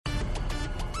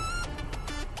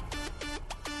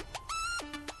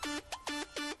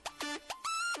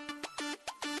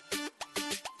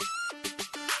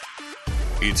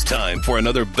It's time for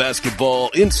another Basketball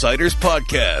Insiders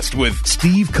podcast with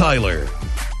Steve Kyler.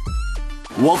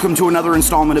 Welcome to another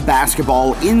installment of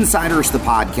Basketball Insiders, the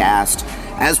podcast.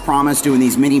 As promised, doing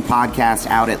these mini podcasts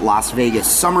out at Las Vegas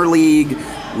Summer League.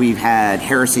 We've had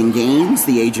Harrison Gaines,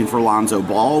 the agent for Lonzo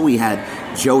Ball. We had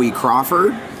Joey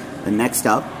Crawford. And next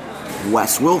up,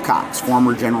 Wes Wilcox,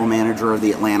 former general manager of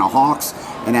the Atlanta Hawks.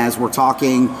 And as we're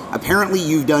talking, apparently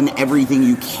you've done everything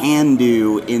you can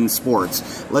do in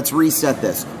sports. Let's reset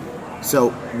this. So,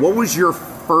 what was your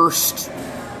first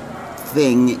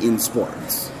thing in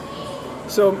sports?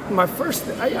 So, my first,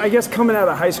 I guess coming out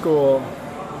of high school,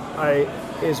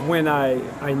 is when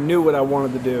I knew what I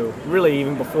wanted to do, really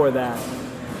even before that.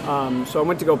 So I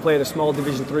went to go play at a small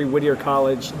Division III Whittier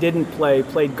College, didn't play,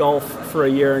 played golf for a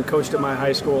year and coached at my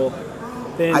high school.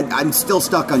 Then I'm still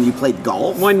stuck on you played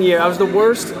golf? 1 year. I was the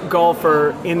worst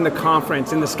golfer in the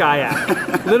conference, in the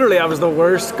SCIAC. Literally, I was the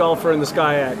worst golfer in the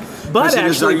SCIAC. But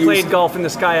actually played golf in the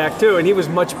SCIAC too, and he was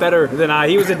much better than I.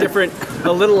 He was a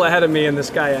little ahead of me in the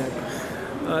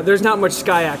SCIAC. There's not much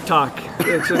SCIAC talk.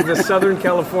 It's just the Southern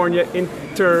California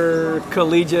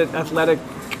Intercollegiate Athletic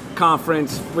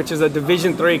Conference, which is a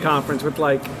Division III conference with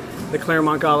like the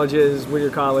Claremont Colleges, Whittier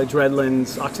College,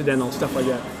 Redlands, Occidental, stuff like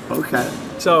that. Okay.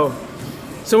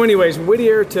 So anyways,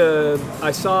 Whittier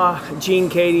I saw Gene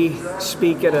Katie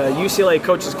speak at a UCLA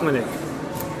coaches clinic,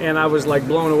 and I was like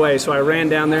blown away. So I ran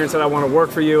down there and said, I want to work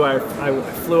for you. I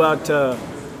flew out to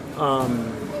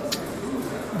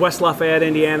West Lafayette,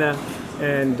 Indiana,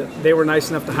 and they were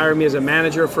nice enough to hire me as a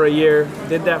manager for a year.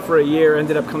 Did that for a year,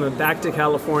 ended up coming back to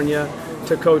California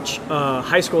to coach a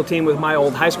high school team with my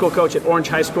old high school coach at Orange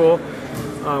High School.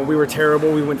 We were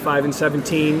terrible. We went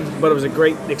 5-17, but it was a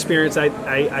great experience.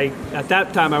 I at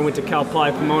that time I went to Cal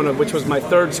Poly Pomona, which was my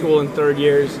third school in 3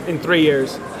 years.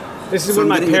 This is when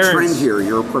my parents. So trend here.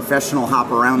 You're a professional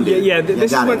hop around dude. Yeah.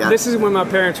 This is when my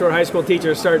parents, who are high school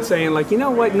teachers, started saying like, you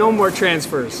know what, no more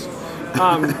transfers.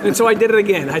 And so I did it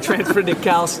again. I transferred to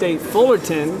Cal State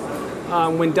Fullerton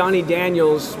when Donnie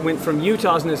Daniels went from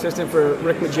Utah as an assistant for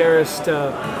Rick Majerus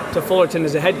to Fullerton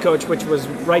as a head coach, which was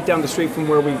right down the street from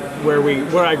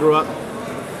where I grew up.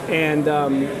 And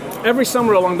every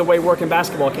summer along the way, working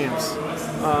basketball camps.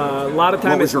 A lot of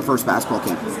time. What was your first basketball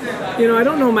camp? I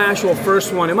don't know my actual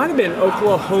first one. It might have been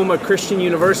Oklahoma Christian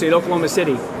University at Oklahoma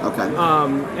City. Okay.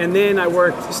 And then I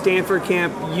worked Stanford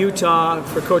camp, Utah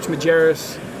for Coach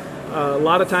Majerus. A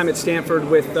lot of time at Stanford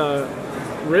with,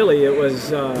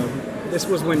 this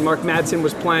was when Mark Madsen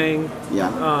was playing.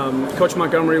 Yeah. Coach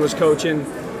Montgomery was coaching.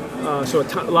 So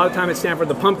a lot of time at Stanford.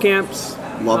 The Pump camps.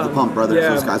 Love the Pump brothers. Yeah,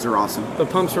 those guys are awesome. The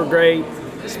Pumps were great.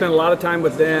 Spent a lot of time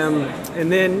with them.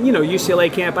 And then, UCLA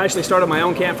camp. I actually started my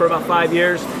own camp for about 5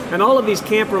 years. And all of these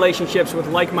camp relationships with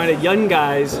like-minded young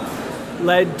guys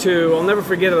led to, I'll never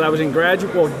forget it, I was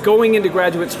going into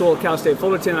graduate school at Cal State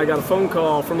Fullerton. I got a phone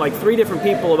call from like 3 different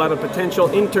people about a potential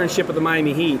internship with the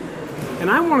Miami Heat.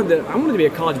 And I wanted to be a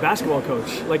college basketball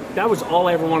coach. Like, that was all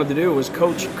I ever wanted to do, was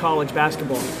coach college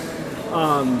basketball.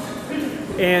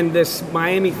 And this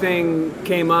Miami thing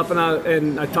came up, and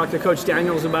I talked to Coach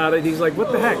Daniels about it. He's like,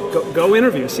 what the heck? Go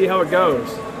interview, see how it goes.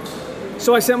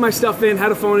 So I sent my stuff in,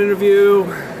 had a phone interview.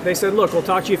 They said, look, we'll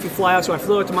talk to you if you fly out. So I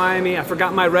flew out to Miami. I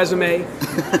forgot my resume.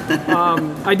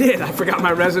 I did. I forgot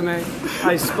my resume.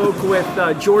 I spoke with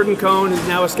Jordan Cohn, who's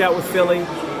now a scout with Philly.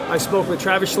 I spoke with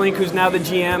Travis Schlink, who's now the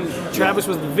GM. Travis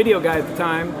was the video guy at the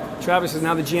time. Travis is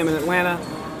now the GM in Atlanta.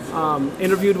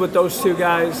 Interviewed with those 2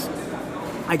 guys.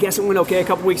 I guess it went okay. A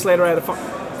couple weeks later, I had a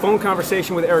phone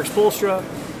conversation with Eric Spoelstra.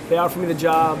 They offered me the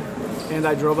job, and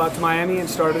I drove out to Miami and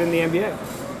started in the NBA.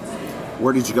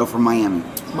 Where did you go from Miami?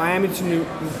 Miami to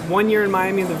 1 year in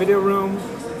Miami in the video room,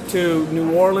 to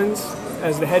New Orleans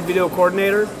as the head video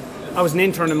coordinator. I was an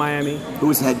intern in Miami. Who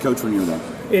was the head coach when you were there?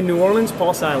 In New Orleans,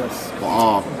 Paul Silas.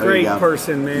 Oh, great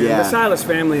person, man. Yeah. The Silas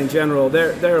family in general,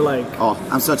 they're like. Oh,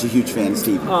 I'm such a huge fan of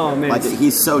Steven. Oh man, like,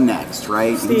 he's so next,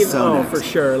 right? He's so next. For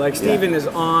sure. Like Steven is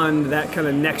on that kind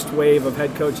of next wave of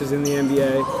head coaches in the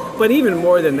NBA. But even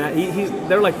more than that,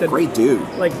 they're like the great dude.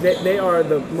 Like they are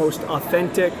the most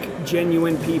authentic,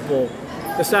 genuine people.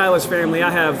 The Silas family, I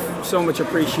have so much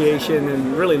appreciation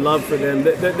and really love for them.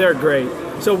 They're great.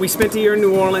 So we spent a year in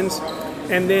New Orleans,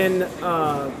 and then.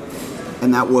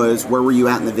 And that was, where were you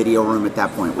at in the video room at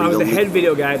that point? I was the head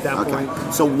video guy at that point.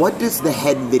 So what does the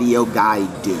head video guy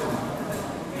do?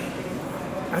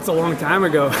 That's a long time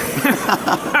ago.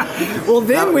 Well,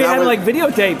 then we had like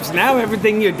videotapes. Now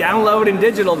everything you download in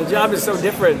digital. The job is so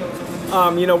different.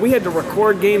 We had to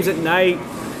record games at night.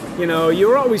 You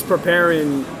were always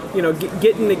preparing,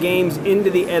 getting the games into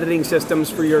the editing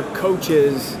systems for your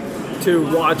coaches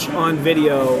to watch on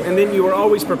video. And then you were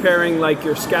always preparing like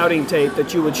your scouting tape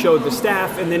that you would show the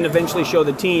staff and then eventually show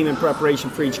the team in preparation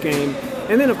for each game.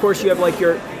 And then of course you have like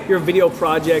your video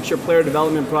projects, your player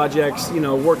development projects,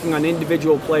 working on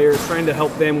individual players, trying to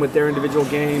help them with their individual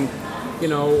game,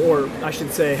 or I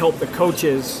should say help the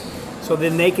coaches so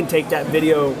then they can take that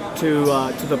video to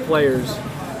the players.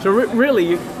 So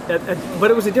really, but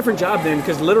it was a different job then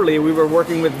because literally we were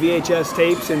working with VHS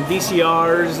tapes and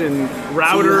VCRs and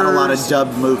routers. So you had a lot of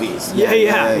dubbed movies.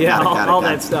 Yeah, all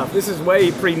that stuff. This is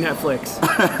way pre-Netflix.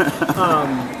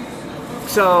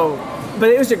 But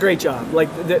it was a great job. Like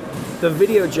the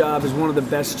video job is one of the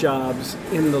best jobs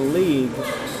in the league,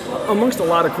 amongst a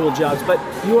lot of cool jobs. But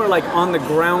you are like on the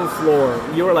ground floor.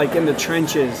 You are like in the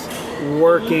trenches,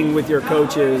 working with your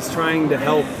coaches, trying to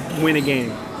help win a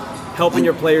game. Helping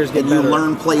your players get better. And you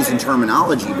learn plays and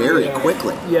terminology very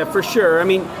quickly. Yeah, for sure. I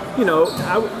mean,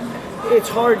 it's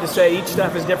hard to say each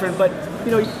staff is different, but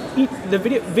the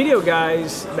video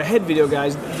guys, the head video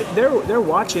guys, they're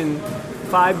watching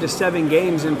 5 to 7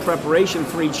 games in preparation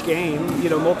for each game.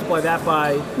 Multiply that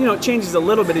by, it changes a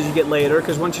little bit as you get later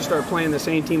because once you start playing the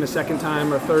same team a second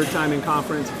time or third time in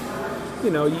conference,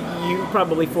 you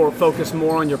probably focus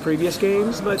more on your previous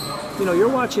games, but you're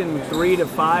watching 3 to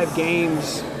 5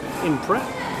 games in prep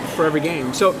for every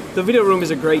game. So the video room is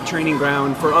a great training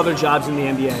ground for other jobs in the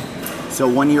NBA. So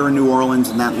 1 year in New Orleans,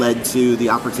 and that led to the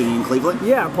opportunity in Cleveland?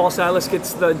 Yeah, Paul Silas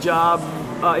gets the job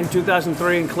in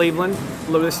 2003 in Cleveland.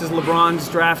 This is LeBron's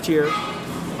draft year.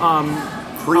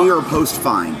 Pre or post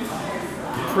fine?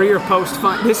 Pre or post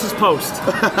fine? This is post.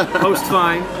 Post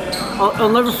fine. I'll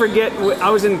never forget, I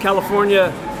was in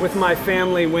California with my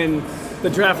family when the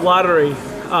draft lottery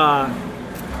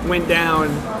went down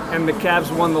and the Cavs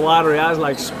won the lottery. I was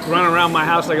like running around my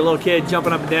house like a little kid,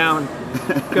 jumping up and down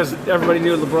because everybody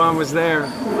knew LeBron was there.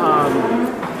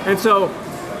 And so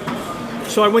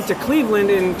I went to Cleveland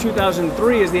in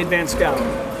 2003 as the advanced scout,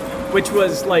 which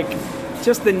was like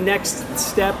just the next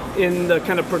step in the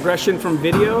kind of progression from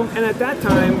video. And at that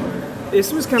time,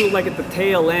 this was kind of like at the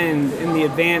tail end in the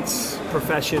advanced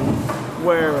profession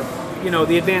where,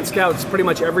 the advanced scouts, pretty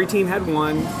much every team had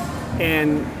one,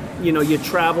 and, you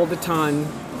traveled a ton,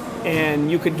 and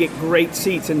you could get great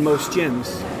seats in most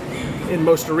gyms, in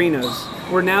most arenas,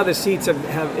 where now the seats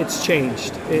it's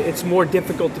changed. It's more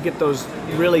difficult to get those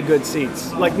really good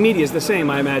seats. Like media is the same,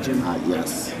 I imagine.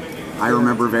 Yes. I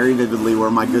remember very vividly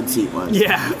where my good seat was.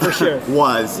 Yeah, for sure.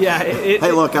 was. Yeah.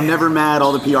 Hey, look, I'm never mad.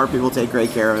 All the PR people take great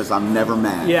care of us. I'm never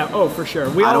mad. Yeah, for sure.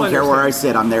 I don't care where I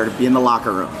sit. I'm there to be in the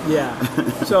locker room. Yeah.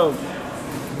 So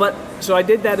I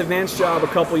did that advanced job a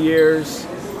couple years.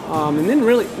 And then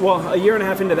a year and a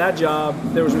half into that job,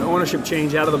 there was an ownership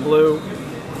change out of the blue.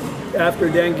 After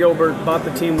Dan Gilbert bought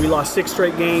the team, we lost 6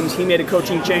 straight games. He made a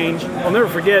coaching change. I'll never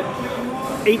forget,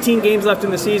 18 games left in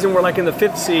the season. We're like in the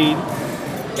 5th seed.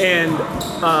 And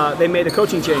they made a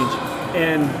coaching change.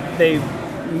 And they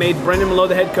made Brendan Malone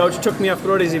the head coach, took me off the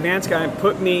road as the advanced guy, and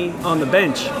put me on the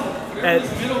bench.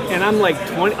 And I'm like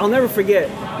 20. I'll never forget.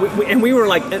 We were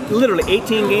like literally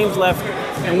 18 games left,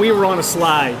 and we were on a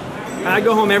slide. And I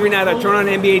go home every night, I turn on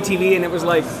NBA TV, and it was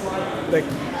like the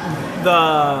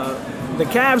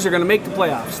Cavs are going to make the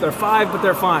playoffs. They're 5, but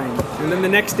they're fine. And then the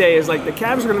next day is like the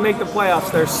Cavs are going to make the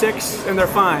playoffs. They're 6, and they're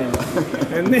fine.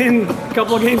 And then a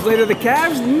couple of games later, the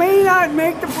Cavs may not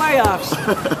make the playoffs.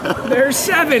 They're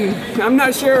 7. I'm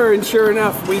not sure. And sure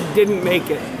enough, we didn't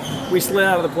make it. We slid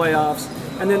out of the playoffs.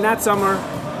 And then that summer,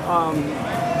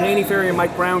 Danny Ferry and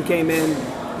Mike Brown came in.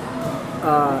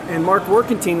 And Mark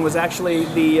Workentine was actually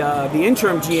the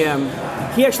interim GM.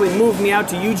 He actually moved me out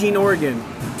to Eugene, Oregon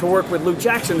to work with Luke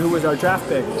Jackson, who was our draft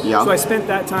pick. Yeah. So I spent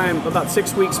that time, about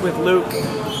 6 weeks with Luke,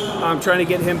 trying to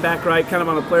get him back right, kind of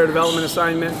on a player development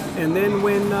assignment. And then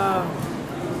when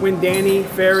Danny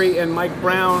Ferry and Mike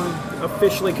Brown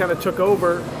officially kind of took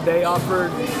over, they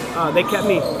kept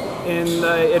me in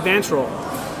the advanced role.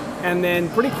 And then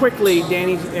pretty quickly,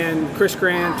 Danny and Chris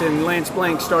Grant and Lance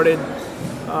Blank started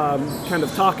kind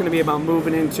of talking to me about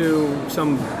moving into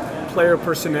some player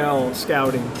personnel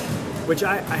scouting, which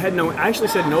I actually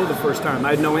said no the first time.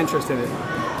 I had no interest in it.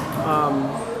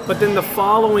 But then the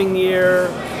following year,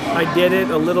 I did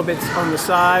it a little bit on the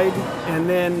side, and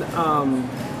then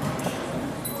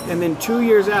 2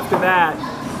 years after that,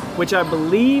 which I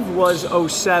believe was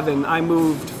 2007, I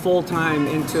moved full-time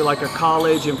into like a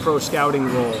college and pro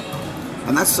scouting role.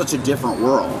 And that's such a different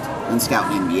world than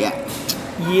scouting NBA.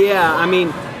 Yeah, I mean,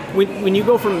 when you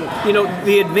go from,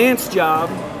 the advanced job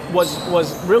was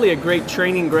really a great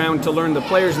training ground to learn the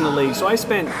players in the league. So I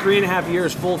spent 3.5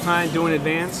 years full-time doing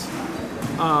advance.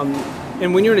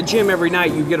 And when you're in a gym every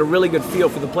night, you get a really good feel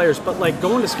for the players. But like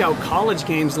going to scout college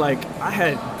games, like I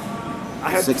had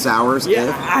 6 hours.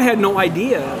 Yeah, I had no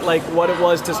idea like what it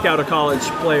was to scout a college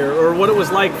player, or what it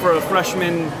was like for a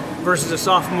freshman versus a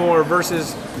sophomore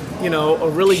versus, a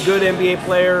really good NBA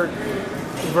player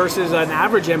versus an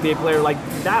average NBA player. Like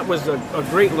that was a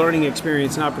great learning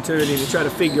experience and opportunity to try to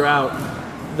figure out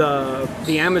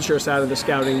the amateur side of the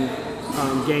scouting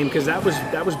game, because that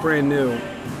was brand new.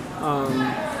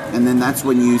 And then that's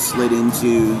when you slid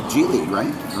into G League,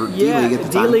 right? Or D-League at the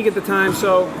time? D-League at the time.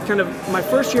 So kind of my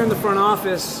first year in the front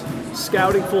office,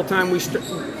 scouting full time.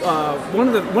 One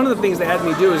of the things they had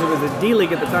me do is it was the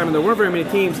D-League at the time, and there weren't very many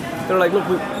teams. They were like, look,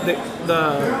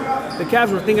 the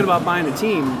Cavs were thinking about buying a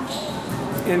team,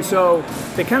 and so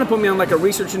they kind of put me on like a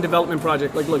research and development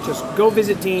project. Like, look, just go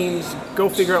visit teams, go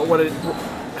figure out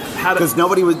because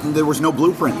there was no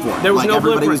blueprint for it. There was no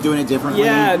everybody blueprint. was doing it differently.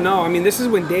 Yeah, no, I mean, this is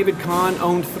when David Kahn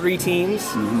owned 3 teams,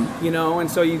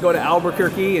 and so you go to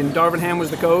Albuquerque, and Darvin Ham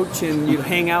was the coach, and you'd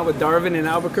hang out with Darvin in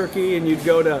Albuquerque, and you'd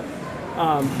go to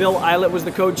Bill Eilert was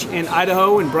the coach in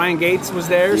Idaho, and Brian Gates was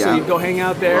there, so you'd go hang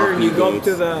out there, and you'd go up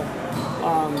to the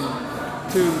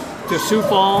to Sioux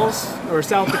Falls or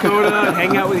South Dakota and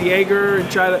hang out with Yeager and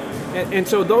try to. And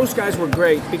so those guys were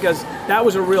great because that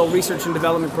was a real research and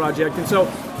development project. And so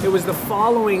it was the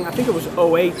following, I think it was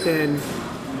 2008 then,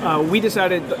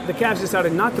 the Cavs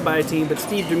decided not to buy a team, but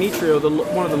Steve Demetrio,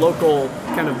 one of the local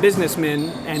kind of businessmen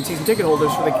and season ticket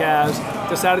holders for the Cavs,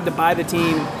 decided to buy the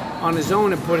team on his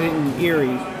own and put it in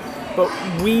Erie. But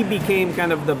we became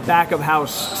kind of the back of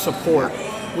house support.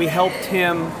 We helped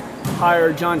him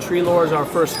hire John Treelor as our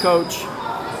first coach,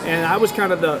 and I was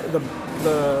kind of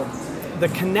the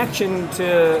connection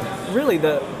to really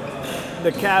the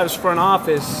Cavs front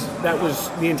office. That was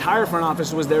the entire front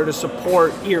office was there to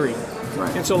support Erie.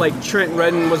 Right. And so like Trent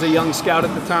Redden was a young scout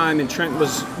at the time, and Trent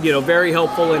was very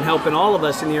helpful in helping all of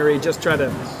us in Erie just try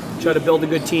to build a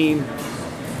good team,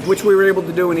 which we were able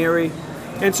to do in Erie.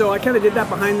 And so I kind of did that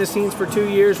behind the scenes for 2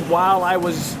 years while I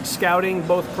was scouting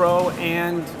both pro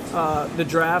and the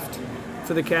draft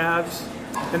for the Cavs.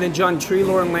 And then John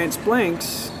Treelor and Lance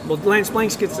Blanks. Well, Lance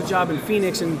Blanks gets the job in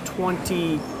Phoenix in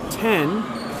 2010,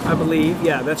 I believe.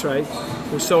 Yeah, that's right.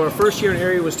 So our first year in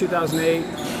Erie was 2008.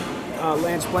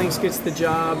 Lance Blanks gets the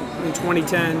job in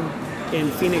 2010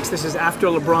 in Phoenix. This is after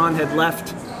LeBron had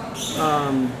left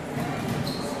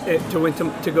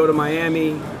to go to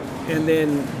Miami. And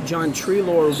then John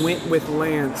Treelor went with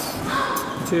Lance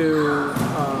to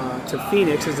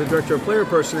Phoenix as the director of player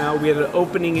personnel. We had an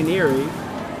opening in Erie,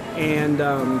 and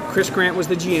Chris Grant was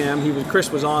the GM.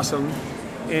 Chris was awesome,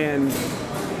 and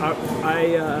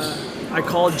I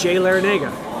called Jay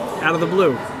Larinaga out of the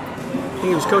blue.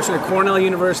 He was coaching at Cornell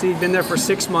University. He'd been there for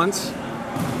 6 months,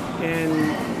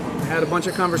 and had a bunch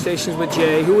of conversations with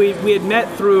Jay, who we had met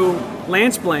through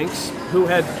Lance Blanks, who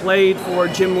had played for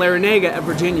Jim Larinaga at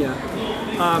Virginia.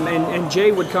 And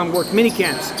Jay would come work mini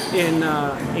camps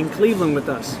in Cleveland with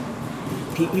us.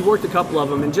 He worked a couple of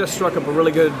them and just struck up a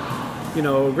really good,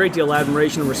 a great deal of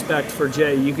admiration and respect for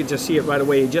Jay. You could just see it right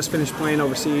away. He just finished playing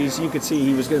overseas. You could see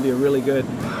he was going to be a really good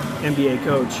NBA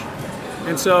coach.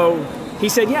 And so he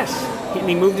said yes. And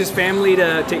he moved his family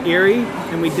to Erie,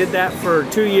 and we did that for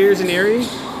 2 years in Erie.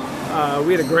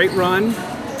 We had a great run,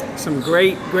 some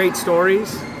great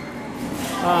stories.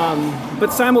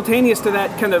 But simultaneous to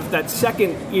that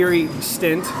second Erie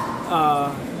stint,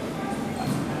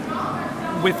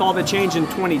 with all the change in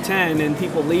 2010 and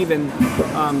people leaving,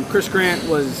 Chris Grant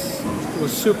was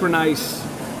super nice,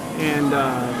 and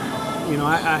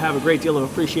I have a great deal of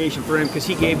appreciation for him because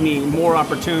he gave me more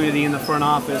opportunity in the front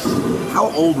office.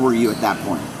 How old were you at that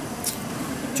point?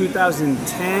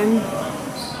 2010.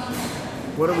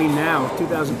 What are we now?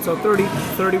 2000. So 30,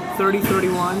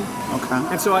 31. Okay.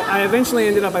 And so I eventually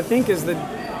ended up, I think, as the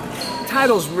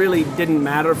titles really didn't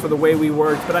matter for the way we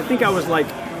worked, but I think I was like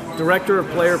director of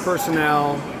player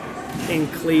personnel in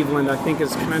Cleveland, I think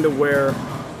is kind of where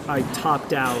I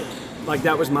topped out. Like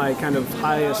that was my kind of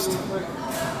highest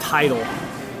title.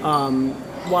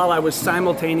 While I was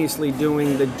simultaneously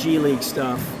doing the G League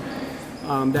stuff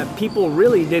that people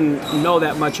really didn't know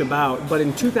that much about. But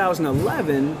in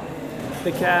 2011,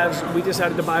 the Cavs, we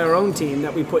decided to buy our own team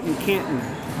that we put in Canton.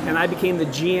 And I became the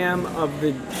GM of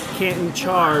the Canton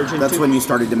Charge. That's when you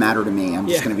started to matter to me. I'm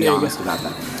just going to be honest about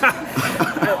that.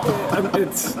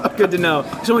 It's good to know.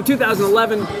 So in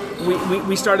 2011,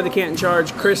 we started the Canton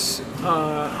Charge. Chris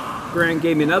Grant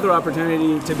gave me another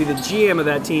opportunity to be the GM of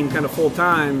that team kind of full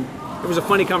time. It was a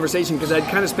funny conversation because I'd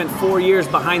kind of spent 4 years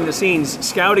behind the scenes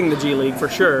scouting the G League for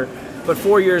sure, but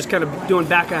 4 years kind of doing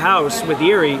back of house with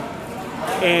Erie.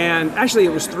 And actually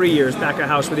it was 3 years back of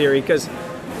house with Erie because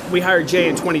we hired Jay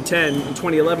in 2010. In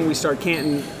 2011, we start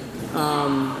Canton.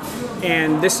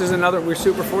 And this is another, we're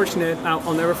super fortunate.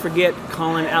 I'll never forget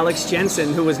calling Alex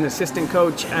Jensen, who was an assistant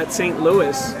coach at St.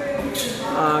 Louis,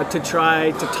 to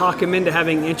try to talk him into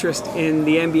having interest in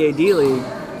the NBA D-League.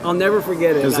 I'll never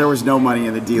forget it. Because there was no money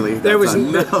in the D-League.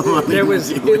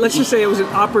 Let's just say it was an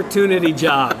opportunity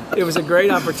job. It was a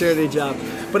great opportunity job.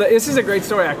 But this is a great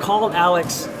story. I called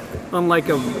Alex on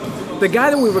the guy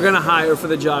that we were going to hire for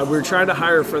the job. We were trying to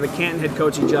hire for the Canton head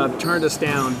coaching job, turned us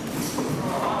down.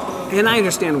 And I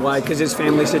understand why, because his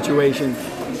family situation.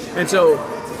 And so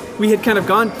we had kind of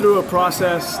gone through a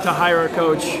process to hire a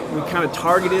coach. We kind of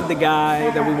targeted the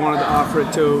guy that we wanted to offer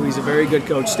it to. He's a very good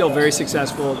coach, still very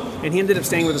successful. And he ended up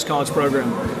staying with his college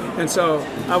program. And so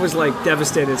I was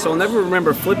devastated. So I'll never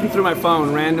remember flipping through my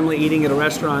phone, randomly eating at a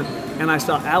restaurant, and I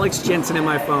saw Alex Jensen in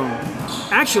my phone.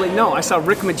 Actually, no, I saw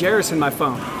Rick Majerus in my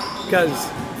phone. Because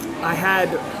I had,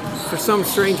 for some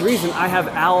strange reason, I have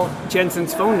Al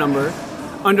Jensen's phone number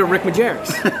under Rick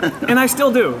Majerus. And I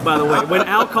still do, by the way. When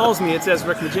Al calls me, it says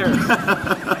Rick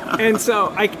Majerus. And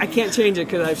so I can't change it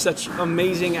because I have such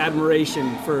amazing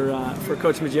admiration for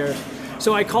Coach Majerus.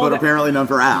 So I called. But apparently none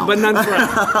for Al. But none for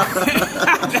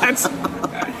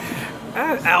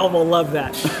Al. Al will love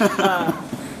that.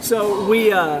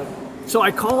 So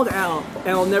I called Al, and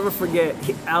I'll never forget.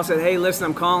 Al said, "Hey, listen,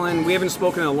 I'm calling. We haven't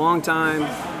spoken in a long time."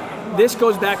 This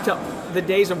goes back to the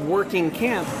days of working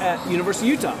camp at University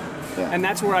of Utah. Yeah. And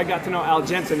that's where I got to know Al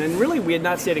Jensen. And really, we had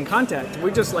not stayed in contact. We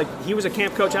just he was a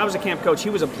camp coach, I was a camp coach. He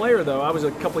was a player, though. I was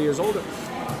a couple of years older.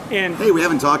 And hey, we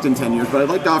haven't talked in 10 years, but I'd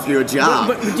like to offer you a job.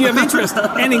 But do you have interest?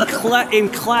 And in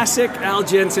classic Al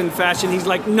Jensen fashion, he's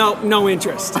like, no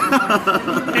interest.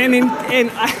 and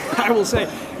I will say,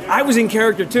 I was in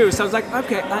character too, so I was like,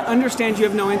 okay, I understand you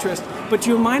have no interest, but do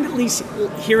you mind at least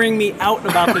hearing me out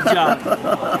about the job?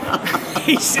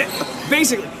 He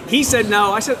said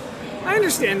no. I said, I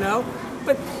understand now,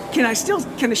 but can I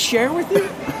share with you?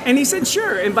 And he said,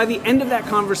 sure. And by the end of that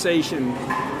conversation,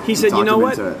 he said, you know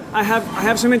what? I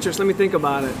have some interest. Let me think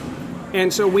about it.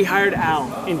 And so we hired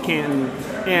Al in Canton.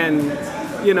 And,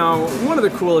 one of the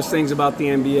coolest things about the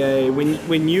NBA,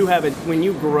 when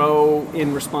you grow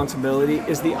in responsibility,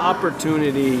 is the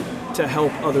opportunity to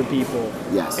help other people.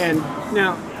 Yes. And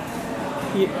now,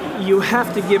 you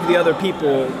have to give the other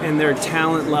people and their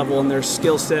talent level and their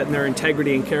skill set and their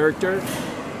integrity and character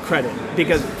credit,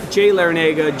 because Jay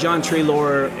Larinaga, John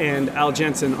Treloar, and Al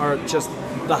Jensen are just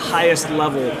the highest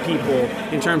level people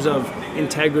in terms of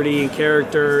integrity and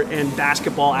character and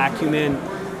basketball acumen.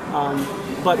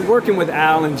 But working with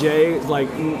Al and Jay is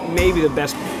maybe the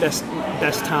best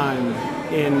time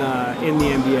in the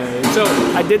NBA. So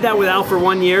I did that with Al for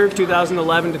 1 year,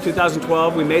 2011 to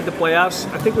 2012. We made the playoffs.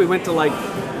 I think we went to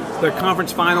the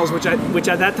conference finals, which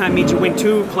at that time means you win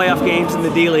 2 playoff games in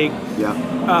the D League. Yeah.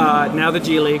 Now the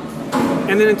G League.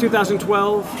 And then in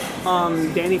 2012,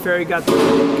 Danny Ferry got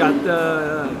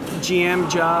the GM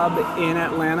job in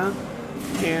Atlanta,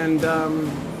 and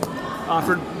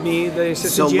offered me the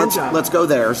assistant GM job. Let's go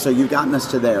there. So you've gotten us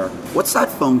to there. What's that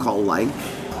phone call like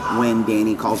when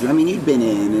Danny calls you? I mean, you've been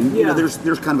in, and there's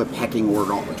kind of a pecking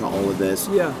order to all of this.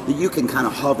 Yeah. That you can kind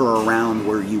of hover around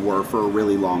where you were for a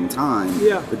really long time.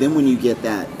 Yeah. But then when you get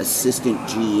that assistant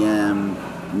GM,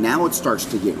 now it starts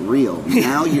to get real.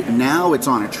 Now it's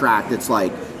on a track that's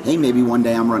like, hey, maybe one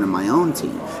day I'm running my own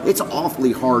team. It's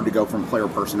awfully hard to go from player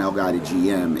personnel guy to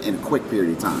GM in a quick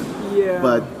period of time. Yeah.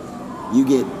 But you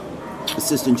get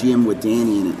assistant GM with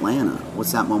Danny in Atlanta.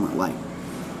 What's that moment like?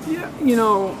 Yeah,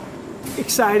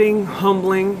 exciting,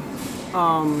 humbling,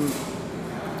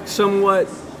 somewhat,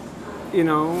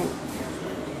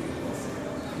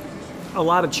 a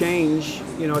lot of change.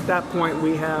 At that point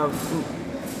we have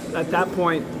a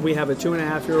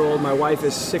 2.5-year-old. My wife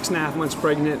is 6.5 months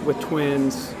pregnant with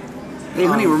twins. Hey,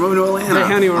 honey, we're moving to Atlanta.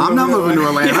 Hey, honey, I'm not moving to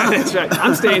Atlanta. Yeah, that's right.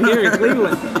 I'm staying here in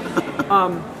Cleveland.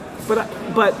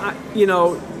 But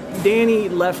Danny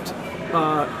left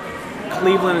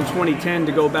Cleveland in 2010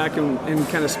 to go back and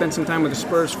kind of spend some time with the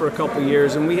Spurs for a couple of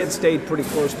years, and we had stayed pretty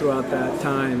close throughout that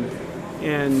time.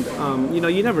 And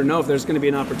you never know if there's going to be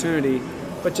an opportunity,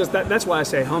 but just that's why I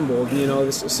say humbled.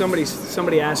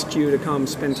 Somebody asked you to come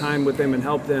spend time with them and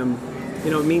help them.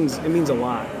 It means a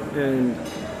lot,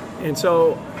 and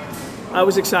so I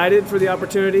was excited for the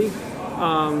opportunity,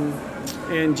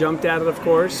 and jumped at it, of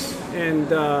course, and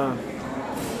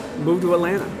moved to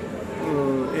Atlanta.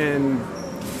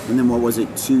 And then what was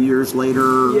it, 2 years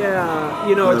later? Yeah,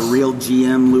 the real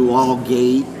GM, Lou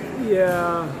Allgate.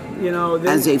 Yeah,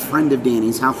 As a friend of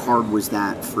Danny's, how hard was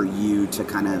that for you to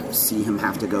kind of see him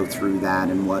have to go through that,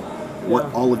 and what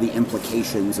what all of the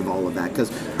implications of all of that.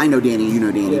 Because I know Danny, you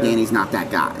know Danny. Yeah. Danny's not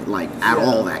that guy, like at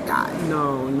all that guy.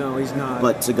 No, he's not.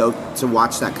 But to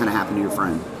watch that kind of happen to your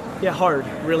friend. Yeah, hard,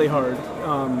 really hard.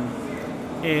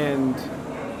 And,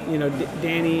 you know,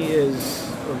 Danny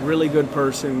is a really good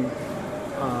person,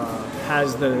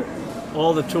 has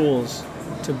all the tools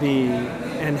to be,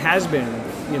 and has been,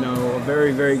 you know, a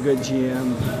very, very good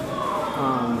GM.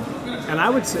 And I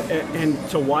would say, and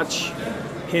to watch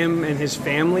him and his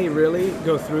family really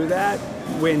go through that,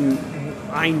 when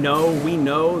we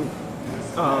know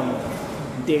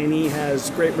Danny has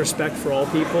great respect for all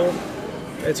people,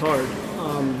 it's hard.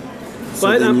 So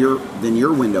but then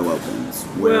your window opens.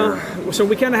 Well, so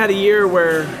we kind of had a year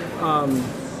where I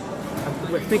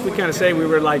think we kind of say we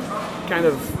were like kind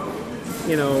of,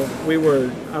 you know, we were,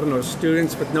 I don't know,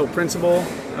 students with no principal.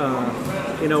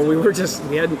 You know, we were just,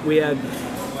 we had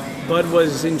Bud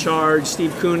was in charge.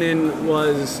 Steve Koonin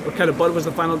Bud was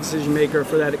the final decision maker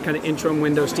for that kind of interim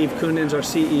window. Steve Koonin's our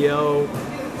CEO.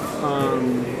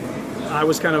 I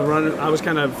was kind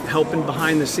of helping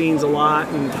behind the scenes a lot,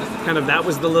 and kind of that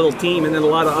was the little team. And then a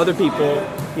lot of other people,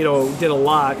 you know, did a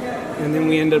lot. And then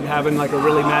we ended up having like a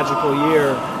really magical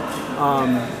year.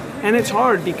 And it's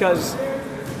hard because,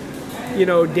 you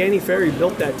know, Danny Ferry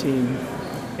built that team.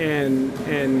 And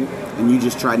you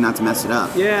just tried not to mess it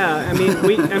up. Yeah,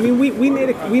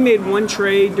 we made one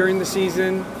trade during the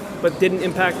season, but didn't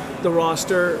impact the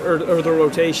roster or the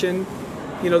rotation.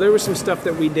 You know, there was some stuff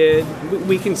that we did.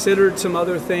 We considered some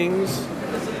other things,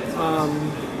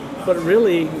 but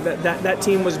really that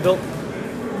team was built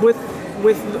with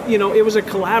you know, it was a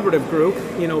collaborative group.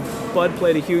 You know, Bud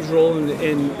played a huge role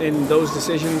in those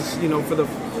decisions. You know,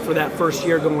 for that first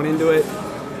year going into it.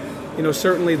 You know,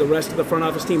 certainly the rest of the front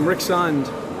office team, Rick Sund,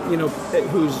 you know,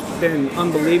 who's been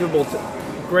unbelievable,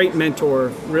 great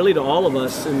mentor really to all of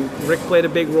us, and Rick played a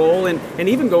big role, and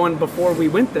even going before we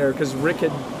went there, because Rick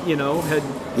had, you know,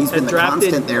 he's been the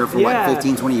drafted, constant there for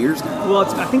 15, 20 years now. Well,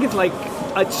 I think it's like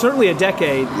certainly a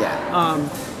decade. Yeah.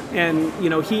 And you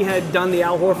know, he had done the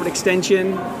Al Horford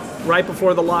extension right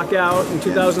before the lockout in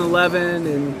 2011,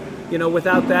 and you know,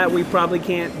 without that, we probably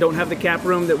don't have the cap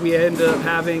room that we ended up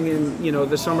having in, you know,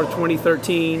 the summer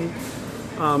 2013,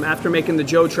 after making the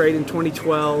Joe trade in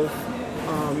 2012.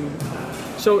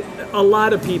 So a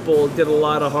lot of people did a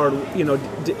lot of hard, you know,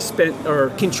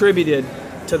 contributed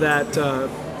to that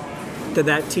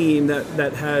team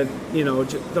that had, you know,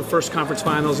 the first conference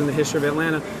finals in the history of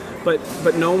Atlanta.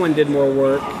 But no one did more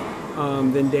work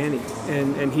than Danny,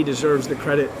 and he deserves the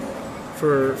credit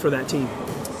for that team.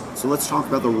 So let's talk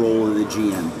about the role of the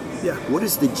GM. Yeah. What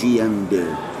does the GM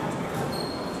do?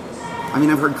 I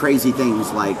mean, I've heard crazy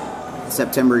things like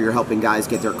September you're helping guys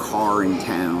get their car in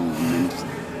town.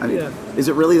 I mean, Is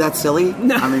it really that silly?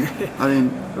 No. I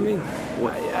mean,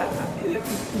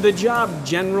 the job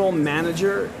general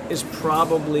manager is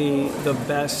probably the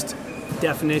best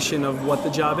definition of what the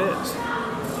job is.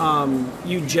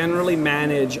 You generally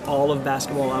manage all of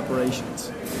basketball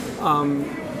operations.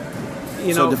 You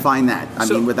know, so define that. I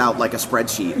mean, without like a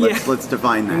spreadsheet. Let's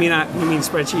define that. You mean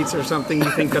spreadsheets or something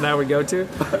you think that I would go to?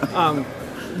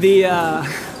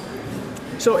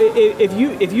 So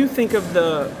if you think of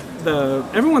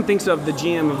everyone thinks of the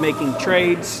GM of making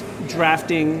trades,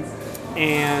 drafting,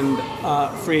 and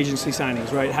free agency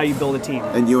signings, right? How you build a team.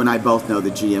 And you and I both know the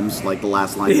GM's like the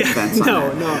last line of defense. No.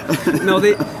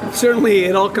 Certainly,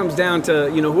 it all comes down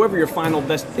to, you know, whoever your final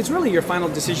best. It's really your final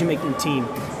decision-making team,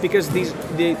 because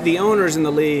the owners in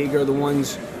the league are the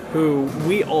ones who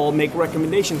we all make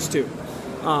recommendations to,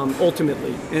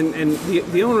 ultimately. And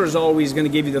the owner is always going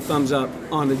to give you the thumbs up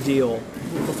on the deal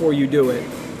before you do it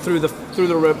through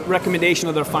the recommendation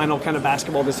of their final kind of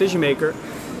basketball decision maker.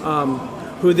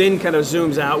 Who then kind of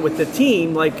zooms out with the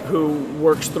team, like who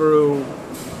works through,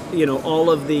 you know, all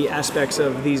of the aspects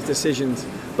of these decisions.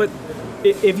 But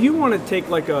if you want to take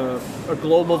like a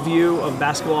global view of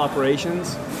basketball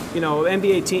operations, you know,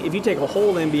 NBA team. If you take a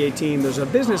whole NBA team, there's a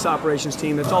business operations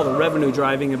team that's all the revenue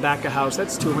driving, and back of house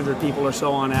that's 200 people or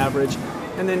so on average.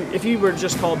 And then if you were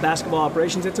just called basketball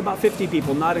operations, it's about 50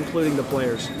 people, not including the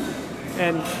players.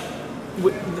 And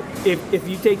if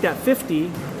you take that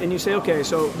 50 and you say, okay,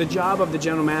 so the job of the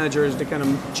general manager is to kind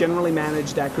of generally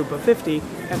manage that group of 50,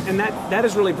 and that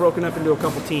is really broken up into a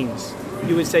couple teams.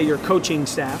 You would say your coaching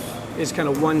staff is kind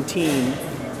of one team,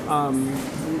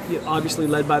 obviously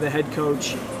led by the head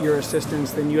coach, your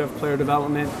assistants, then you have player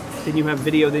development, then you have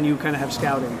video, then you kind of have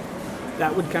scouting.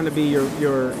 That would kind of be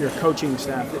your coaching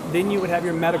staff. Then you would have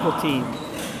your medical team,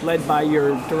 led by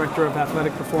your director of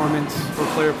athletic performance or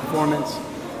player performance,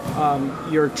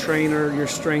 your trainer, your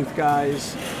strength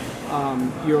guys,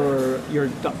 your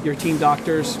team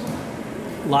doctors,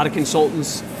 A lot of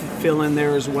consultants fill in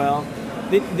there as well.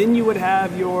 Then you would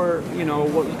have your,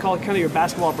 what we call kind of your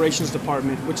basketball operations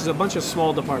department, which is a bunch of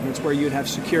small departments where you'd have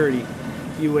security,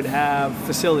 you would have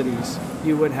facilities,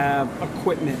 you would have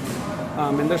equipment,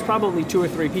 and there's probably 2 or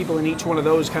 3 people in each one of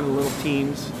those kind of little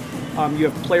teams. You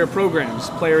have player programs,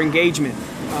 player engagement.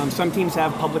 Some teams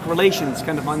have public relations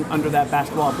kind of under that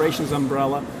basketball operations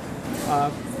umbrella.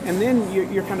 And then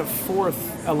your kind of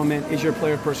fourth element is your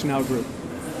player personnel group.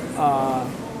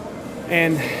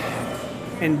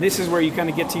 And this is where you kind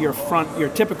of get to your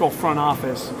typical front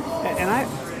office. And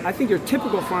I think your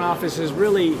typical front office is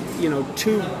really,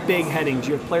 2 big headings.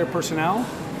 You have player personnel,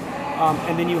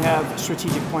 and then you have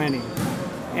strategic planning.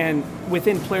 And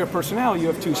within player personnel, you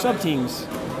have 2 sub-teams,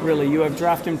 really. You have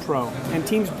draft and pro. And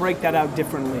teams break that out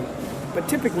differently. But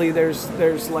typically there's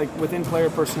like within player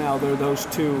personnel, there are those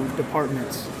 2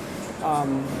 departments.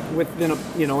 Within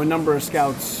a number of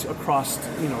scouts across,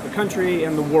 the country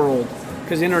and the world.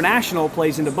 Because international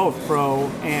plays into both pro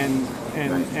and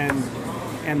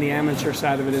the amateur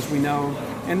side of it, as we know.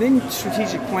 And then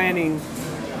strategic planning,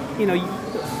 a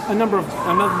number of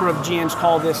GMs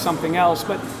call this something else,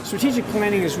 but strategic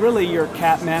planning is really your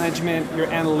cap management, your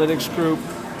analytics group,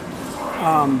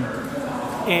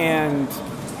 and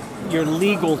your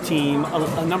legal team.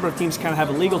 A number of teams kind of have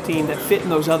a legal team that fit in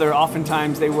those other,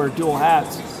 oftentimes they wear dual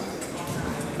hats.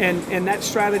 And that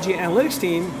strategy analytics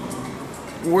team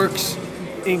works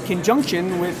in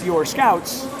conjunction with your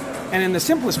scouts, and in the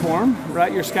simplest form,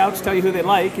 right? Your scouts tell you who they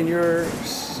like, and your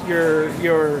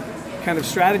kind of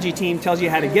strategy team tells you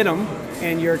how to get them,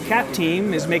 and your cap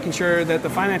team is making sure that the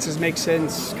finances make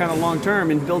sense kind of long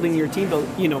term in building your team,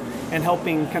 and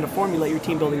helping kind of formulate your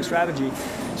team building strategy.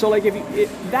 So like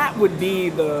that would be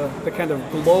the kind of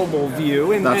global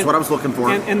view, and that's what I was looking for.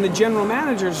 And the general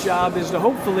manager's job is to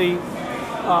hopefully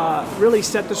really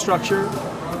set the structure.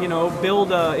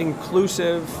 Build an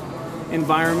inclusive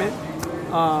environment.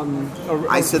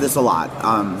 I say this a lot.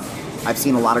 I've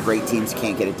seen a lot of great teams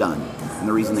can't get it done. And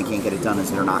the reason they can't get it done is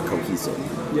they're not cohesive.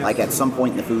 Yeah. Like at some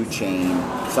point in the food chain,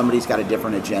 somebody's got a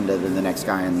different agenda than the next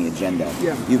guy on the agenda.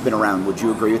 Yeah. You've been around. Would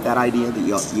you agree with that idea,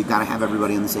 that you got to have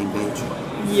everybody on the same page?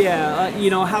 Yeah.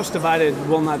 A house divided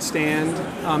will not stand.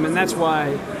 And that's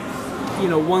why,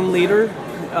 one leader,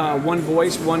 one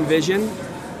voice, one vision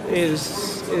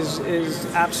is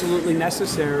absolutely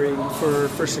necessary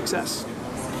for success.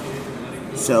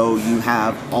 So you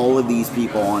have all of these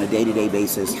people on a day-to-day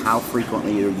basis. How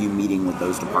frequently are you meeting with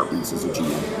those departments as a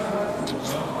GM?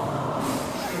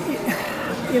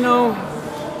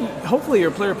 Hopefully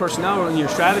your player personnel and your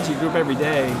strategy group every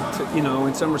day,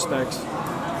 in some respects.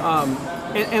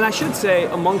 And I should say,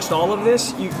 amongst all of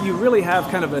this, you really have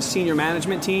kind of a senior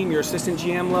management team, your assistant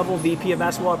GM level, VP of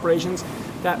basketball operations,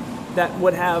 that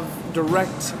would have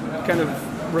direct kind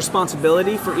of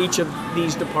responsibility for each of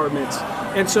these departments.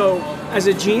 And so as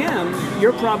a GM,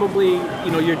 you're probably,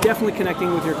 you're definitely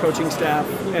connecting with your coaching staff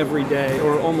every day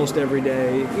or almost every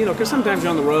day, because sometimes you're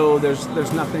on the road,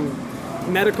 there's nothing.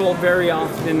 Medical very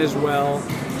often as well.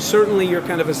 Certainly your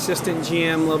kind of assistant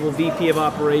GM level, VP of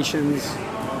operations.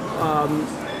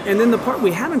 And then the part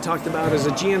we haven't talked about is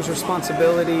a GM's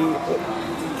responsibility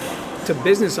to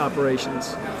business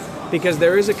operations. Because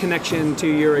there is a connection to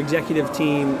your executive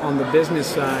team on the business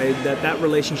side, that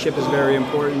relationship is very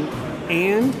important,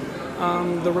 and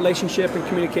the relationship and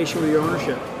communication with your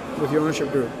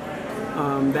ownership group.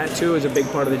 That too is a big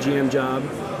part of the GM job.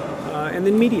 And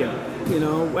then media,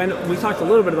 and we talked a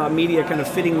little bit about media kind of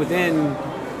fitting within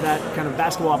that kind of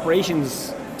basketball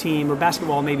operations team, or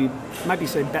basketball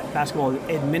basketball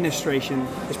administration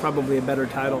is probably a better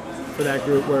title for that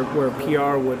group, where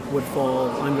PR would fall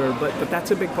under, but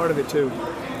that's a big part of it too.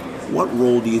 What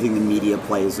role do you think the media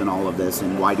plays in all of this,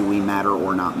 and why do we matter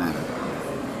or not matter?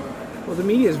 Well, the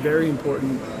media is very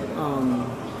important,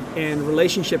 and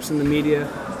relationships in the media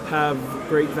have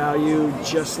great value,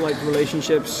 just like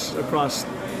relationships across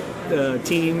the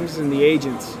teams and the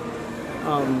agents.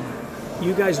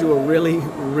 You guys do a really,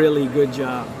 really good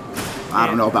job. I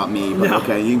don't know about me, but no.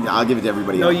 Okay, I'll give it to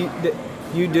everybody else. No,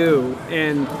 you do,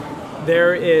 and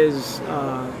there is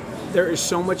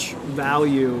so much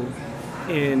value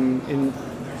in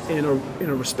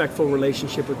a respectful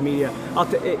relationship with media.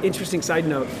 Interesting side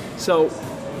note. So,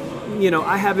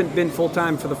 I haven't been full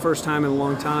time for the first time in a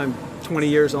long time, 20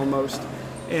 years almost,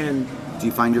 and. Do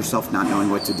you find yourself not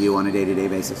knowing what to do on a day-to-day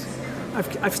basis?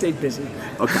 I've stayed busy.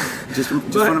 Okay, just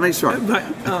want to make sure.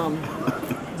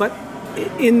 But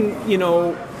in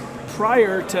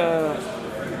prior to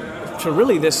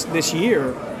really this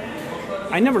year,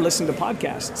 I never listened to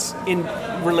podcasts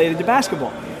related to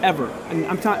basketball ever, and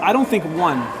I don't think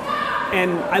one.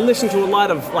 and I listen to a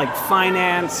lot of like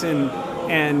finance and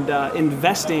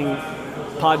investing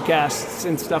podcasts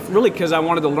and stuff, really because I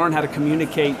wanted to learn how to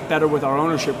communicate better with our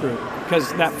ownership group,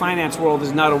 because that finance world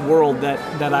is not a world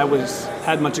that I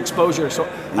had much exposure. So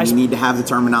you need to have the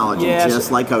terminology,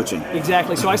 just like coaching.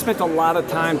 Exactly. So I spent a lot of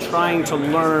time trying to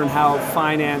learn how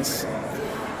finance,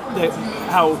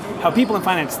 how people in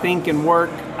finance think and work.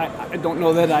 I don't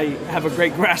know that I have a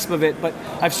great grasp of it, but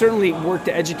I've certainly worked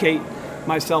to educate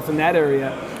myself in that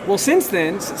area. Well, since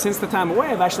then, since the time away,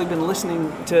 I've actually been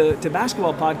listening to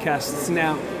basketball podcasts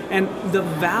now, and the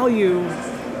value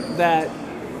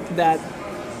that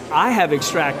I have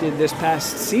extracted this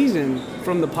past season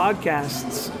from the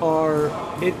podcasts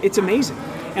it's amazing,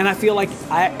 and I feel like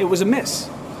it was a miss.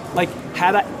 Like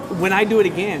when I do it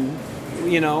again,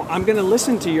 I'm going to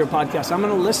listen to your podcast. I'm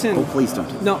going to listen. Oh, please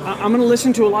don't. No, I'm going to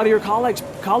listen to a lot of your colleagues'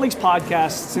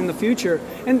 podcasts in the future.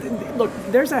 And look,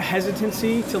 there's a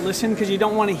hesitancy to listen because you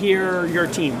don't want to hear your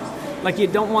team. Like, you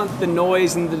don't want the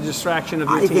noise and the distraction of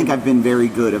your team. I think I've been very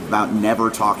good about never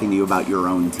talking to you about your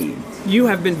own team. You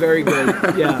have been very good.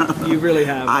 Yeah, you really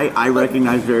have. I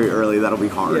recognize very early that'll be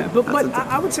hard. Yeah, but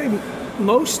I would say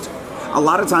most. A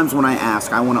lot of times when I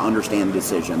ask, I want to understand the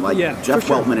decision. Like, Jeff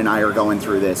Weltman and I are going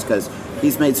through this because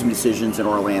he's made some decisions in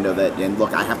Orlando and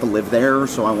look, I have to live there,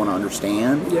 so I want to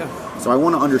understand. Yeah. So I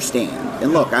want to understand.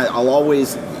 And look, I'll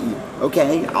always,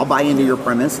 I'll buy into your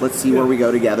premise. Let's see where we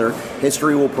go together.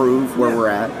 History will prove where we're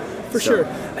at. For sure.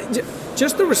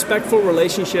 Just the respectful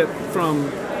relationship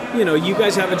from, you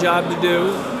guys have a job to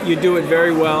do. You do it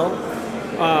very well.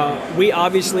 We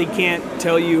obviously can't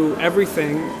tell you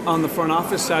everything on the front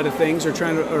office side of things or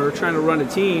trying to run a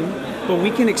team, but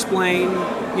we can explain,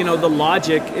 the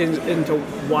logic into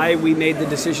why we made the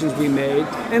decisions we made.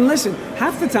 And listen,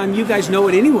 half the time you guys know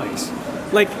it anyways.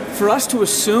 Like, for us to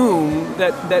assume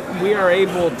that we are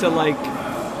able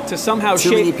to somehow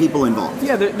shape... Too many people involved.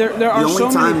 Yeah, there are so many... The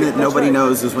only time that nobody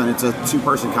knows is when it's a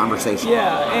two-person conversation.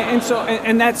 Yeah,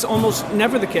 and that's almost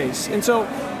never the case. And so,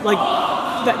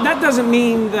 that doesn't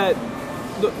mean that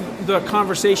the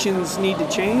conversations need to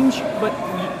change, but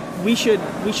we should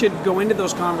go into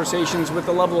those conversations with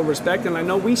a level of respect, and I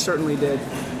know we certainly did,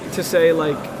 to say,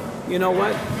 you know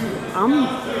what,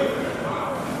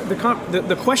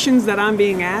 the questions that I'm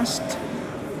being asked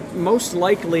most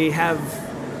likely have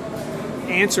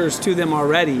answers to them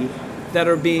already that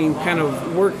are being kind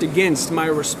of worked against my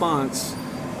response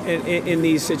in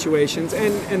these situations,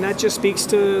 and that just speaks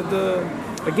to the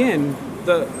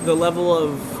level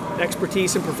of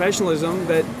expertise and professionalism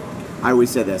that... I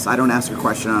always say this, I don't ask a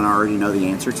question I already know the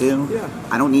answer to. Yeah.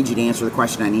 I don't need you to answer the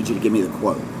question, I need you to give me the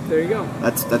quote. There you go.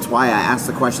 That's why I ask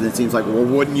the question that seems like, well,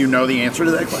 wouldn't you know the answer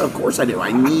to that? Of course I do.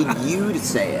 I need you to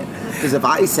say it. Because if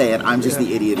I say it, I'm just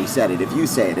the idiot who said it. If you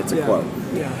say it, it's a quote.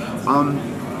 Yeah.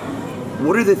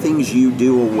 What are the things you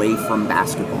do away from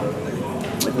basketball?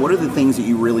 Like, what are the things that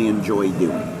you really enjoy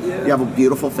doing? Yeah. You have a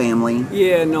beautiful family.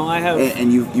 Yeah, no, I have.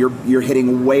 And you're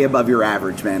hitting way above your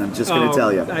average, man. I'm just going to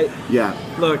tell you.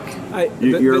 Look,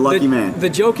 you're a lucky man. The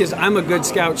joke is, I'm a good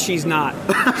scout. She's not.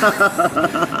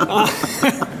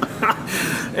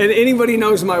 And anybody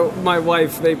knows my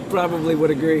wife, they probably would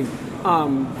agree.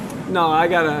 No, I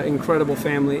got an incredible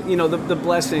family. The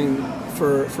blessing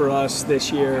for us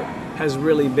this year has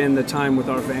really been the time with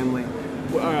our family.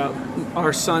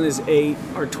 Our son is 8.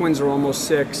 Our twins are almost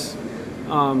 6.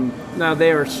 Now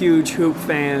they are huge hoop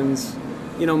fans.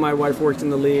 My wife worked in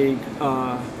the league.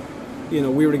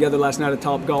 We were together last night at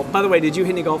Top Golf. By the way, did you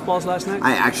hit any golf balls last night?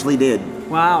 I actually did.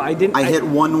 Wow, I didn't. I hit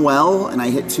one well, and I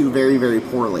hit 2 very, very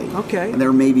poorly. Okay. And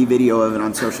there may be video of it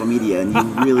on social media, and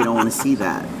you really don't want to see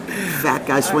that. Fat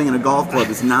guy swinging a golf club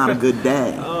is not a good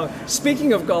day.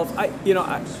 Speaking of golf,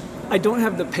 I don't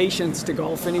have the patience to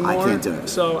golf anymore. I can't do it.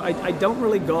 So I don't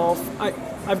really golf.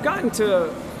 I've gotten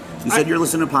to... You said you're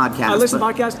listening to podcasts. I listen to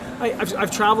podcasts.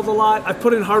 I've traveled a lot. I've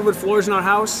put in hardwood floors in our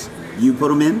house. You put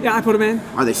them in? Yeah, I put them in.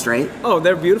 Are they straight? Oh,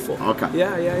 they're beautiful. Okay.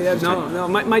 Yeah. No.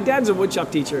 My dad's a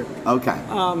woodshop teacher. Okay.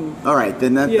 All right,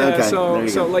 then that. Yeah. Okay. So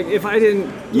if I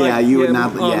didn't. You would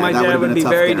not. My dad would be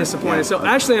very disappointed. Yeah. So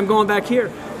actually, I'm going back here.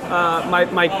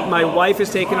 My wife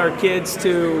is taking our kids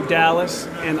to Dallas,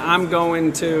 and I'm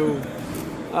going to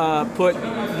put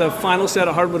the final set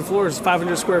of hardwood floors,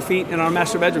 500 square feet, in our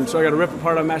master bedroom. So I got to rip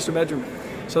apart our master bedroom.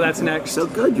 So that's next. So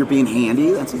good. You're being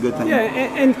handy. That's a good thing. Yeah,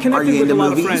 and connected with a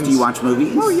lot of friends. Do you watch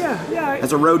movies? Oh yeah.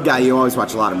 As a road guy, you always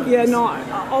watch a lot of movies. Yeah, no,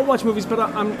 I'll watch movies, but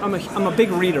I'm a big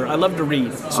reader. I love to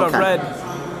read. So I've read,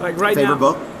 right now. Favorite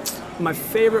book? My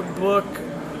favorite book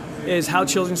is How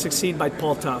Children Succeed by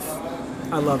Paul Tough.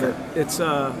 I love it. It's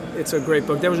a great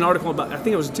book. There was an article about, I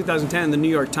think it was in 2010 in the New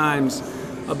York Times,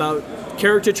 about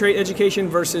character trait education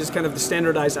versus kind of the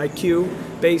standardized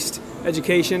IQ-based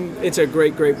education. It's a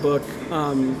great book.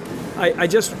 I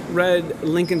just read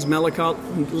Lincoln's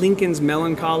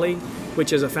Melancholy,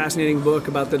 which is a fascinating book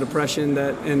about the depression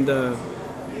and the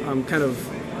kind of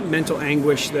mental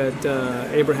anguish that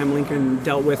Abraham Lincoln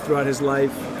dealt with throughout his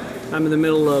life. I'm in the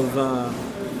middle of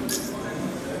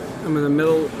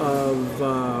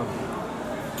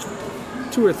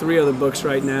 2 or 3 other books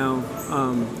right now.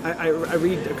 I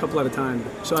read a couple at a time,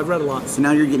 so I've read a lot. So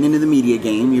now you're getting into the media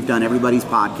game. You've done everybody's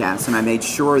podcast, and I made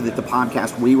sure that the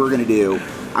podcast we were going to do,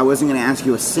 I wasn't going to ask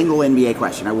you a single NBA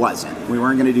question. I wasn't. We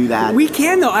weren't going to do that. We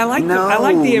can, though. I like the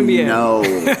NBA. No.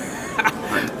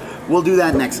 We'll do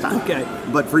that next time. Okay.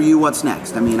 But for you, what's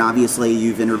next? I mean, obviously,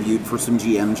 you've interviewed for some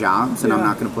GM jobs, and I'm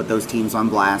not going to put those teams on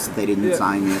blast if they didn't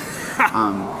sign you.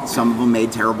 Some of them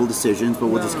made terrible decisions, but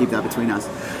we'll just keep that between us.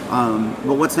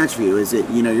 But what's next for you? Is it,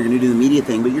 you're going to do the media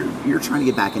thing, but you're trying to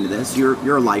get back into this.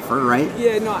 You're a lifer, right?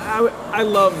 Yeah, no, I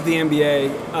love the NBA.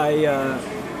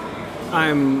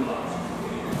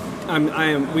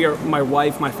 My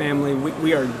wife, my family,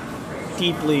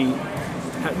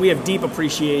 we have deep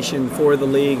appreciation for the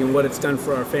league and what it's done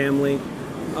for our family.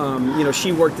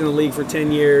 She worked in the league for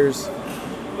 10 years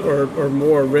or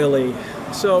more, really.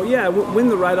 So, yeah, when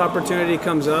the right opportunity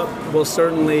comes up, we'll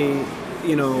certainly,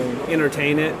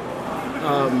 entertain it.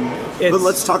 But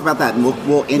let's talk about that, and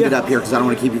we'll end it up here because I don't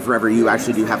want to keep you forever. You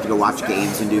actually do have to go watch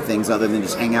games and do things other than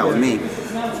just hang out with me.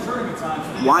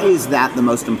 Why is that the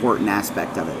most important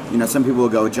aspect of it? Some people will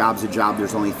go, job's a job,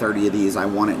 there's only 30 of these, I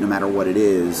want it no matter what it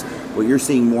is. Well, you're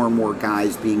seeing more and more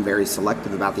guys being very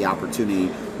selective about the opportunity.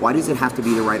 Why does it have to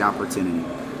be the right opportunity?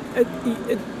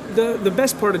 The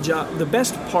best part of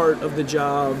the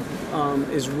job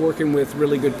is working with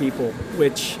really good people,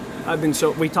 which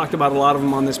we talked about a lot of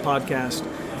them on this podcast.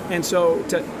 And so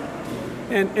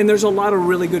and there's a lot of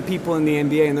really good people in the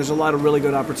NBA, and there's a lot of really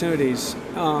good opportunities.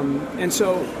 And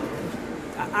so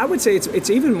I would say it's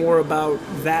even more about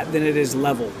that than it is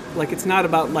level. Like, it's not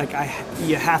about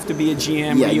you have to be a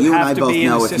GM. Yeah, you have and I both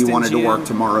know if you wanted GM. to work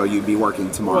tomorrow, you'd be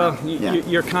working tomorrow. Well,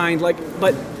 you're kind.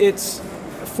 But it's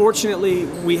fortunately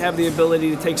we have the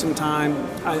ability to take some time.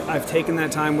 I've taken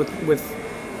that time with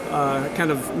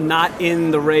kind of not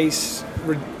in the race.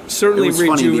 Certainly it was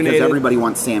rejuvenated. Funny because everybody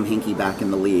wants Sam Hinkie back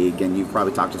in the league, and you've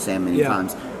probably talked to Sam many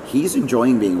times. He's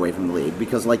enjoying being away from the league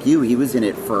because, like you, he was in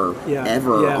it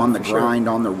forever, on the grind,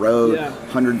 on the road,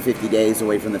 150 days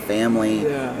away from the family.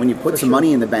 Yeah, when you put some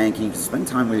money in the bank, you spend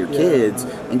time with your kids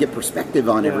and get perspective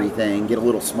on everything, get a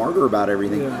little smarter about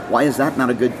everything. Yeah. Why is that not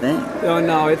a good thing? Oh,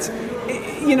 no, it's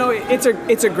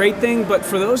a great thing, but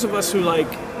for those of us who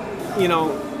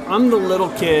I'm the little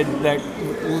kid that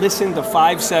listened to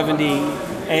 570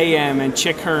 AM and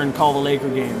Chick Hearn call the Laker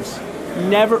games.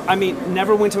 Never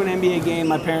went to an NBA game.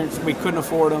 My parents, we couldn't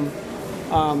afford them.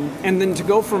 And then to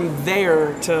go from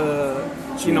there to,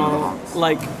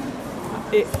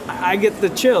 I get the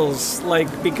chills,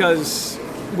 because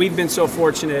we've been so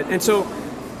fortunate. And so,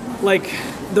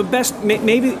 the best,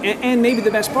 maybe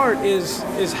the best part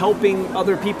is helping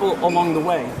other people along the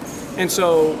way. And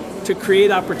so to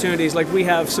create opportunities, we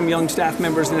have some young staff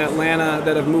members in Atlanta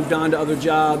that have moved on to other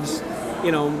jobs.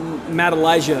 Matt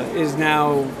Elijah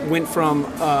went from,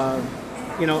 a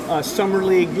summer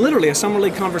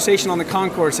league conversation on the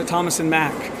concourse at Thomas and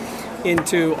Mack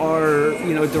into our,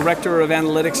 director of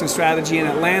analytics and strategy in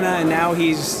Atlanta. And now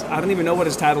he's, I don't even know what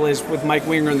his title is with Mike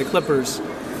Winger and the Clippers.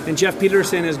 And Jeff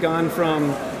Peterson has gone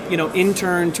from,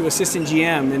 intern to assistant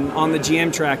GM and on the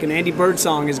GM track. And Andy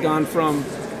Birdsong has gone from,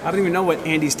 I don't even know what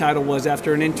Andy's title was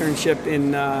after an internship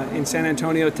in San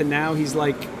Antonio to now he's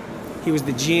he was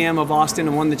the GM of Austin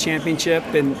and won the championship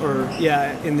in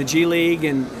the G League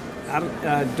and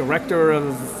director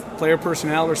of player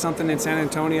personnel or something in San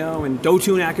Antonio and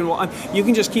Dotun Akinwale. You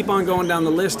can just keep on going down the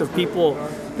list of people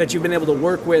that you've been able to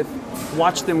work with,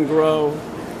 watch them grow.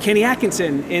 Kenny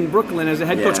Atkinson in Brooklyn as a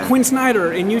head coach, Quinn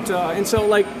Snyder in Utah. And so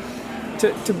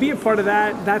to be a part of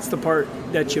that, that's the part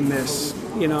that you miss,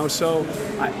 So,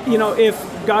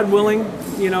 if God willing,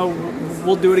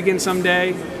 we'll do it again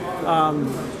someday.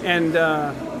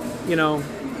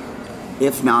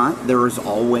 If not, there is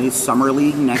always Summer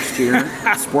League next year,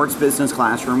 Sports Business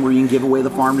Classroom, where you can give away the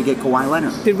farm to get Kawhi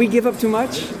Leonard. Did we give up too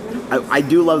much? I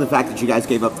do love the fact that you guys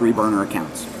gave up 3 burner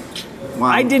accounts. Wow.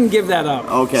 I didn't give that up.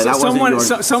 Okay, so that wasn't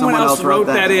yours. Someone else wrote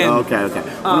that in. Okay. I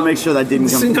want to make sure that didn't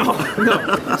come.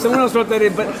 No. Someone else wrote that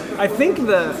in. But I think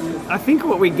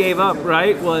what we gave up,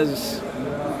 right, was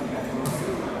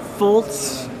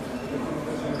Fultz,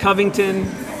 Covington,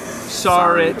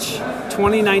 Saric,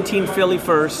 2019 Philly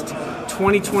first,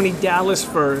 2020 Dallas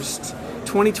first,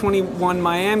 2021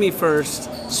 Miami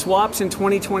first, swaps in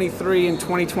 2023 and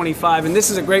 2025. And this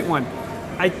is a great one.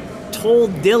 I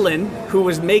told Dylan, who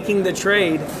was making the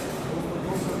trade,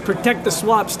 protect the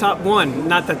swaps top one.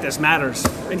 Not that this matters.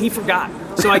 And he forgot.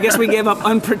 So I guess we gave up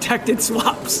unprotected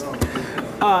swaps.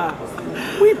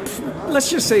 Let's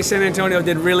just say San Antonio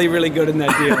did really, really good in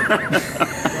that deal.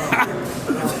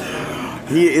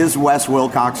 He is Wes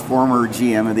Wilcox, former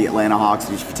GM of the Atlanta Hawks.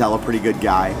 As you can tell, a pretty good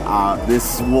guy.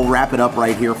 We'll wrap it up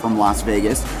right here from Las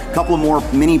Vegas. A couple of more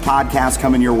mini podcasts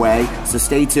coming your way, so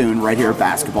stay tuned right here at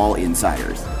Basketball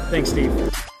Insiders. Thanks, Steve.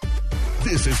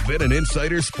 This has been an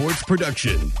Insider Sports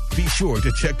production. Be sure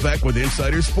to check back with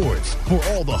Insider Sports for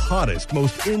all the hottest,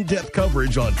 most in-depth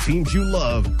coverage on teams you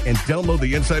love, and download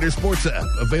the Insider Sports app,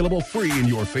 available free in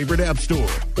your favorite app store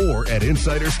or at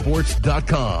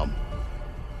insidersports.com.